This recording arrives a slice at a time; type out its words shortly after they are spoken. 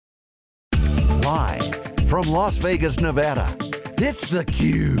Live from Las Vegas, Nevada, it's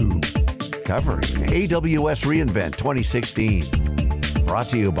theCUBE. Covering AWS reInvent 2016. Brought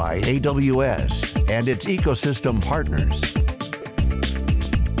to you by AWS and its ecosystem partners.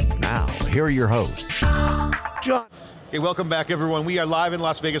 Now, here are your hosts, John. Okay, welcome back everyone. We are live in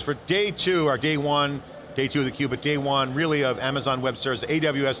Las Vegas for day two, or day one of theCUBE, but day one really of Amazon Web Services,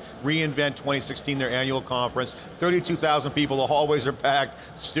 AWS reInvent 2016, their annual conference. 32,000 people, the hallways are packed.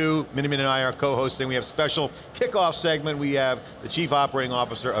 Stu Miniman and I are co-hosting. We have special kickoff segment. We have the Chief Operating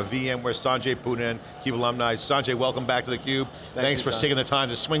Officer of VMware, Sanjay Poonen, CUBE alumni. Sanjay, welcome back to theCUBE. Thanks for taking the time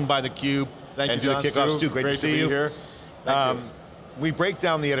to swing by theCUBE and do the kickoff. Stu, great to see you. Here. Thank you. We break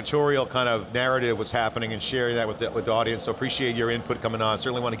down the editorial kind of narrative, what's happening, and sharing that with the audience, so appreciate your input coming on.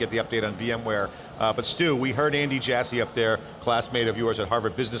 Certainly want to get the update on VMware. But Stu, we heard Andy Jassy up there, classmate of yours at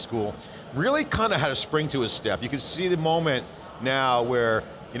Harvard Business School, really kind of had a spring to his step. You can see the moment now where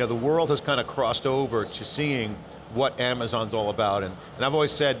the world has kind of crossed over to seeing what Amazon's all about. And I've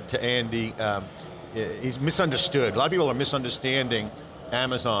always said to Andy, he's misunderstood. A lot of people are misunderstanding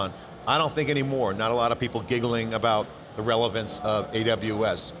Amazon. I don't think anymore, not a lot of people giggling about the relevance of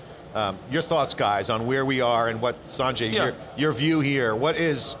AWS. Your thoughts, guys, on where we are and what, Sanjay, your view here, what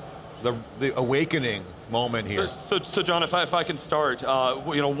is the awakening moment here? So John, if I can start,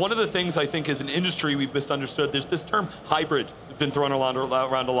 one of the things I think as an industry we've misunderstood, there's this term hybrid been thrown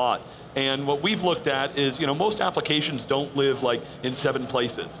around a lot. And what we've looked at is, most applications don't live like in 7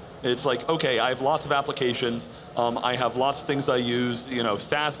 places. It's like, okay, I have lots of applications, I have lots of things I use,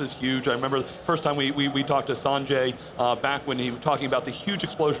 SaaS is huge. I remember the first time we talked to Sanjay back when he was talking about the huge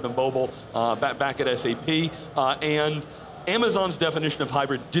explosion of mobile back at SAP, and Amazon's definition of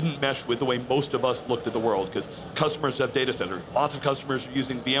hybrid didn't mesh with the way most of us looked at the world, because customers have data centers, lots of customers are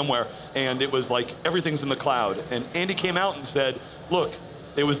using VMware, and it was like everything's in the cloud. And Andy came out and said, look,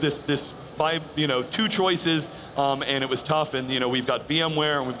 it was this by 2 choices, and it was tough, and we've got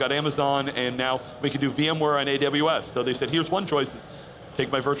VMware and we've got Amazon, and now we can do VMware on AWS. So they said, here's one choice, is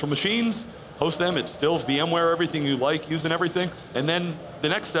take my virtual machines, host them, it's still VMware, everything you like, using everything, and then the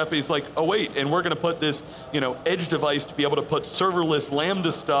next step is like, oh wait, and we're going to put this edge device to be able to put serverless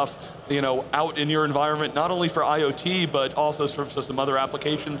Lambda stuff out in your environment, not only for IoT, but also for some other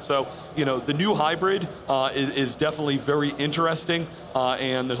applications. So the new hybrid is definitely very interesting,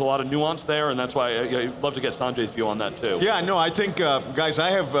 and there's a lot of nuance there, and that's why I'd love to get Sanjay's view on that too. Yeah, no, I think, guys, I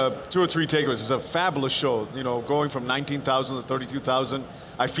have 2 or 3 takeaways. It's a fabulous show, going from 19,000 to 32,000.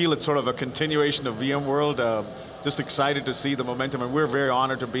 I feel it's sort of a continuation of VMworld. Just excited to see the momentum, and we're very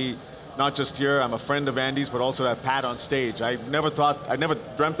honored to be not just here. I'm a friend of Andy's, but also to have Pat on stage. I never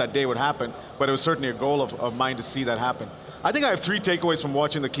dreamt that day would happen, but it was certainly a goal of mine to see that happen. I think I have 3 takeaways from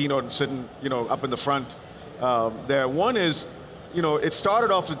watching the keynote and sitting, up in the front there. One is, it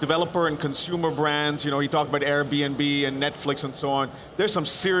started off with developer and consumer brands. He talked about Airbnb and Netflix and so on. There's some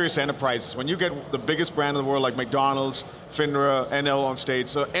serious enterprises. When you get the biggest brand in the world like McDonald's, FINRA, NL on stage,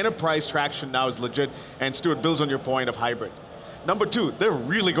 so enterprise traction now is legit, and Stu, it builds on your point of hybrid. Number 2, they're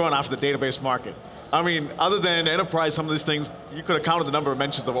really going after the database market. I mean, other than enterprise, some of these things, you could have counted the number of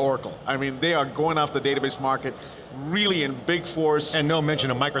mentions of Oracle. I mean, they are going after the database market really in big force. And no mention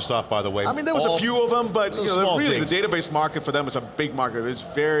of Microsoft, by the way. I mean, there was a few of them, but really the database market for them is a big market. It's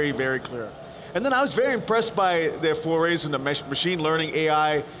very, very clear. And then I was very impressed by their forays into machine learning,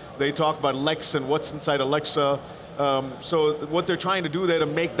 AI. They talk about Lex and what's inside Alexa. So what they're trying to do there to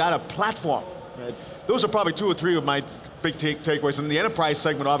make that a platform, right? Those are probably 2 or 3 of my big takeaways. In the enterprise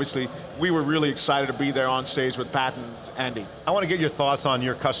segment, obviously, we were really excited to be there on stage with Pat and Andy. I want to get your thoughts on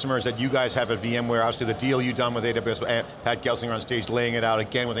your customers that you guys have at VMware. Obviously, the deal you've done with AWS, with Pat Gelsinger on stage, laying it out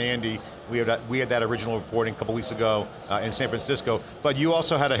again with Andy. We had that original reporting a couple weeks ago in San Francisco. But you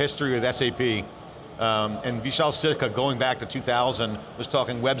also had a history with SAP. And Vishal Sikka, going back to 2000, was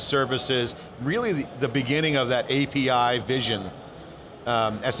talking web services, really the beginning of that API vision.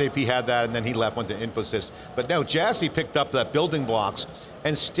 SAP had that, and then he left, went to Infosys. But now Jassy picked up that building blocks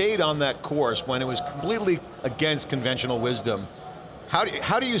and stayed on that course when it was completely against conventional wisdom.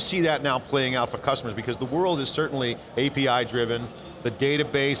 How do you see that now playing out for customers? Because the world is certainly API driven. The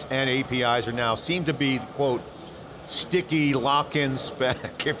database and APIs are now seem to be, quote, sticky lock-in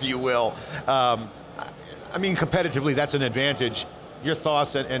spec, if you will. I mean, competitively, that's an advantage. Your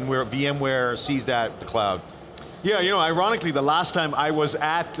thoughts and where VMware sees that, the cloud? Yeah, ironically, the last time I was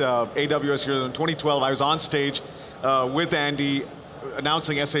at AWS here in 2012, I was on stage with Andy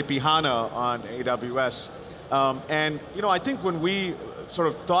announcing SAP HANA on AWS. And I think when we sort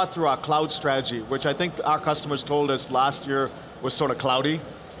of thought through our cloud strategy, which I think our customers told us last year was sort of cloudy,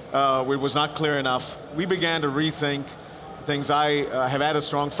 it was not clear enough, we began to rethink things. I have had a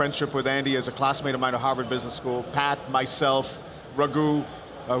strong friendship with Andy as a classmate of mine at Harvard Business School. Pat, myself, Raghu,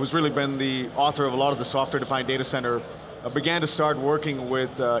 who's really been the author of a lot of the software-defined data center, began to start working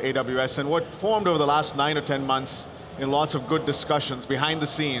with AWS. And what formed over the last 9 or 10 months in lots of good discussions behind the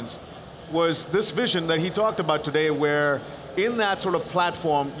scenes was this vision that he talked about today, where in that sort of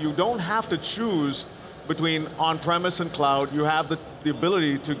platform, you don't have to choose between on-premise and cloud. You have the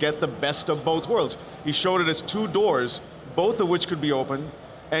ability to get the best of both worlds. He showed it as 2 doors, both of which could be open,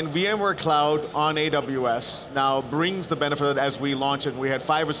 and VMware Cloud on AWS now brings the benefit of it as we launch it. We had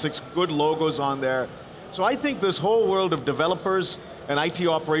 5 or 6 good logos on there. So I think this whole world of developers and IT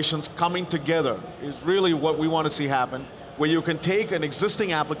operations coming together is really what we want to see happen, where you can take an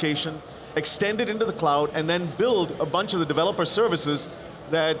existing application, extend it into the cloud, and then build a bunch of the developer services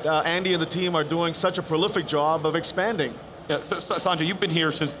that Andy and the team are doing such a prolific job of expanding. Yeah, so Sanjay, you've been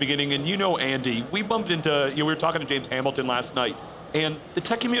here since the beginning, and you know Andy. We bumped into, we were talking to James Hamilton last night, and the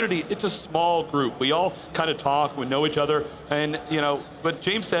tech community, it's a small group. We all kind of talk, we know each other, and what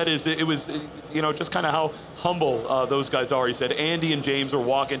James said is it was, just kind of how humble those guys are. He said Andy and James are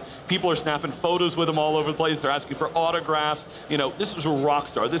walking, people are snapping photos with them all over the place, they're asking for autographs. This is a rock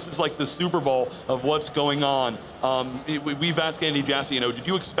star. This is like the Super Bowl of what's going on. We've asked Andy Jassy, did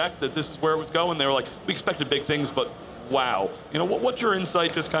you expect that this is where it was going? They were like, we expected big things, but wow. What's your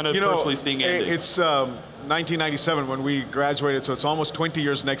insight just kind of personally seeing Andy? It's 1997 when we graduated, so it's almost 20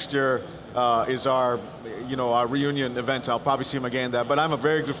 years next year is our reunion event. I'll probably see him again there, but I'm a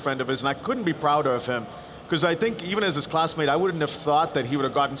very good friend of his, and I couldn't be prouder of him. Because I think even as his classmate, I wouldn't have thought that he would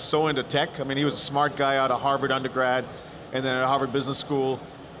have gotten so into tech. I mean, he was a smart guy out of Harvard undergrad, and then at Harvard Business School.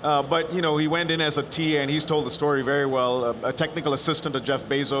 But he went in as a TA, and he's told the story very well, a technical assistant to Jeff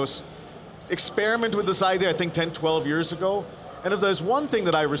Bezos. Experiment with this idea, I think 10, 12 years ago. And if there's one thing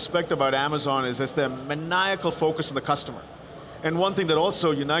that I respect about Amazon is their maniacal focus on the customer. And one thing that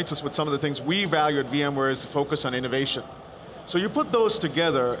also unites us with some of the things we value at VMware is the focus on innovation. So you put those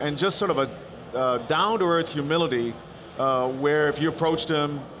together and just sort of a down-to-earth humility where if you approached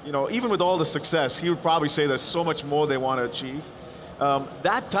him, even with all the success, he would probably say there's so much more they want to achieve.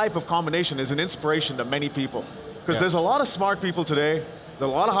 That type of combination is an inspiration to many people. Because there's a lot of smart people today, there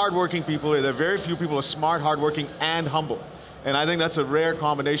are a lot of hardworking people, there are very few people who are smart, hardworking, and humble. And I think that's a rare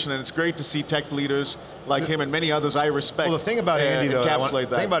combination, and it's great to see tech leaders like him and many others I respect. Well, the thing about Andy, though, I want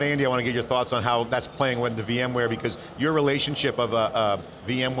to get your thoughts on how that's playing with the VMware, because your relationship of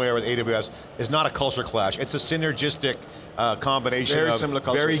VMware with AWS is not a culture clash. It's a synergistic combination very of similar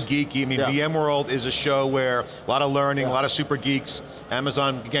cultures. Very geeky. I mean, VMworld is a show where a lot of learning, a lot of super geeks.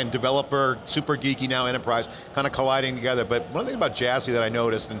 Amazon, again, developer, super geeky, now enterprise, kind of colliding together. But one thing about Jassy that I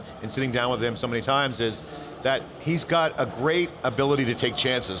noticed in sitting down with him so many times is that he's got a great ability to take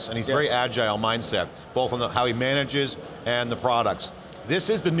chances, and he's very agile mindset, both on how he manages and the products.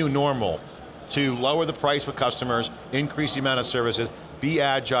 This is the new normal, to lower the price for customers, increase the amount of services, be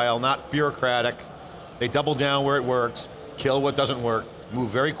agile, not bureaucratic. They double down where it works, kill what doesn't work,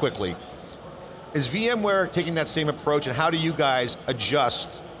 move very quickly. Is VMware taking that same approach, and how do you guys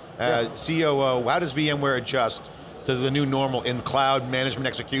adjust? COO, how does VMware adjust to the new normal in cloud management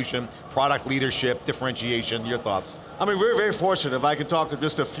execution, product leadership, differentiation? Your thoughts? I mean, we're very fortunate. If I could talk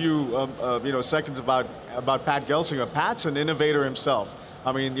just a few seconds about Pat Gelsinger. Pat's an innovator himself.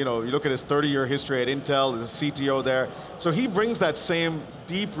 I mean, you look at his 30-year history at Intel, as a CTO there. So he brings that same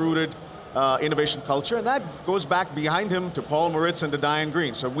deep-rooted innovation culture, and that goes back behind him to Paul Moritz and to Diane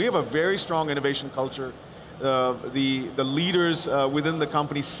Green. So we have a very strong innovation culture. The leaders within the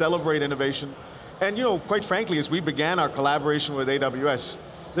company celebrate innovation. And quite frankly, as we began our collaboration with AWS,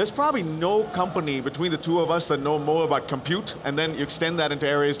 there's probably no company between the two of us that know more about compute, and then you extend that into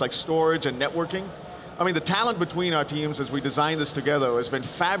areas like storage and networking. I mean, the talent between our teams as we design this together has been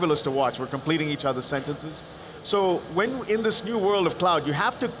fabulous to watch. We're completing each other's sentences. So when in this new world of cloud, you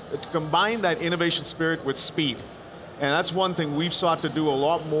have to combine that innovation spirit with speed. And that's one thing we've sought to do a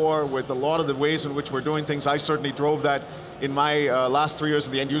lot more with a lot of the ways in which we're doing things. I certainly drove that in my last 3 years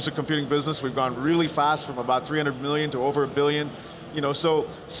in the end user computing business. We've gone really fast from about 300 million to over 1 billion. So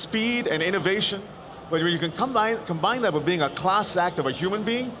speed and innovation, but when you can combine that with being a class act of a human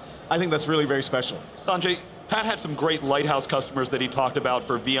being, I think that's really very special. Sanjay, Pat had some great lighthouse customers that he talked about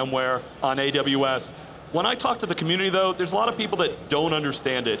for VMware on AWS. When I talk to the community though, there's a lot of people that don't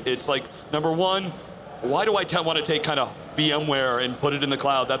understand it. It's like, number one, why do I want to take kind of VMware and put it in the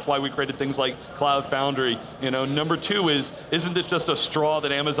cloud? That's why we created things like Cloud Foundry. Number two isn't this just a straw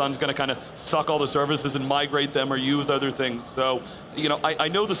that Amazon's going to kind of suck all the services and migrate them or use other things? So, I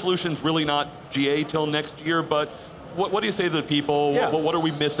know the solution's really not GA till next year, but what do you say to the people? Yeah. What are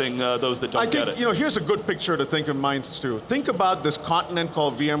we missing, those that don't get it? Here's a good picture to think in mind, Stu. Think about this continent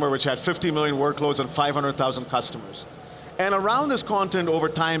called VMware, which had 50 million workloads and 500,000 customers. And around this continent, over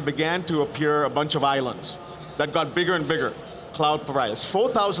time, began to appear a bunch of islands that got bigger and bigger, cloud providers.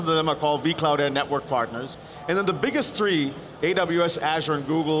 4,000 of them are called vCloud Air network partners. And then the biggest three, AWS, Azure, and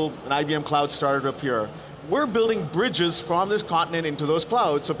Google, and IBM Cloud started to appear. We're building bridges from this continent into those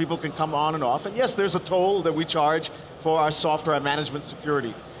clouds so people can come on and off. And yes, there's a toll that we charge for our software management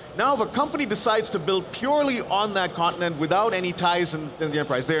security. Now, if a company decides to build purely on that continent without any ties in the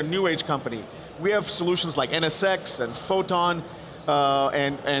enterprise, they're a new age company. We have solutions like NSX and Photon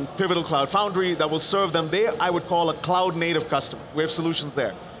and Pivotal Cloud Foundry that will serve them. I would call a cloud native customer. We have solutions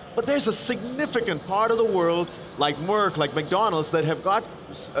there. But there's a significant part of the world, like Merck, like McDonald's, that have got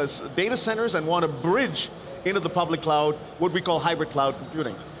data centers and want to bridge into the public cloud, what we call hybrid cloud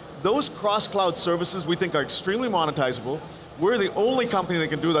computing. Those cross-cloud services we think are extremely monetizable. We're the only company that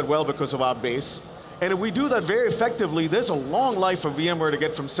can do that well because of our base. And if we do that very effectively, there's a long life for VMware to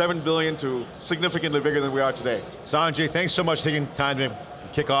get from 7 billion to significantly bigger than we are today. Sanjay, thanks so much for taking time to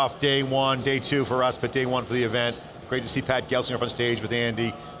kick off day one, day two for us, but day one for the event. Great to see Pat Gelsinger up on stage with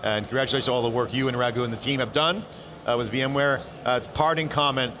Andy, and congratulations on all the work you and Raghu and the team have done with VMware. Parting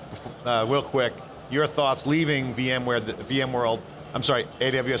comment, real quick, your thoughts leaving VMworld, I'm sorry,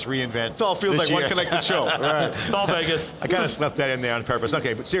 AWS reInvent. It all feels like one connected show. Right. It's all Vegas. I kind of slept that in there on purpose.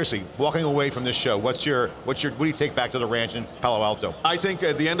 Okay, but seriously, walking away from this show, what do you take back to the ranch in Palo Alto? I think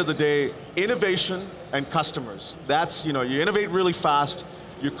at the end of the day, innovation and customers. That's, you innovate really fast,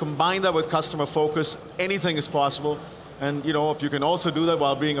 you combine that with customer focus, anything is possible. And if you can also do that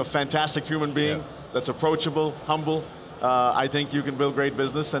while being a fantastic human being that's approachable, humble, I think you can build great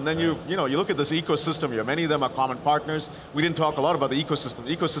business. And then you look at this ecosystem here. Many of them are common partners. We didn't talk a lot about the ecosystem.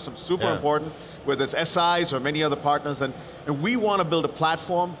 The ecosystem is super important, whether it's SIs or many other partners. And we want to build a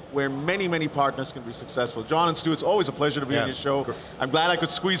platform where many, many partners can be successful. John and Stu, it's always a pleasure to be on your show. I'm glad I could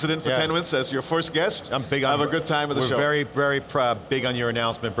squeeze it in for 10 minutes as your first guest. I'm big on Have a good time with the show. We're very, very big on your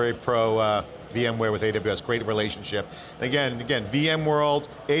announcement, very pro VMware with AWS, great relationship. And again, VMworld,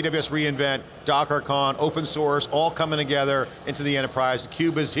 AWS reInvent, DockerCon, open source, all coming together into the enterprise.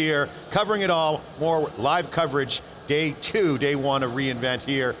 theCUBE is here, covering it all, more live coverage, day one of reInvent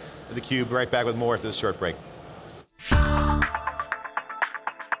here at theCUBE. Right back with more after this short break.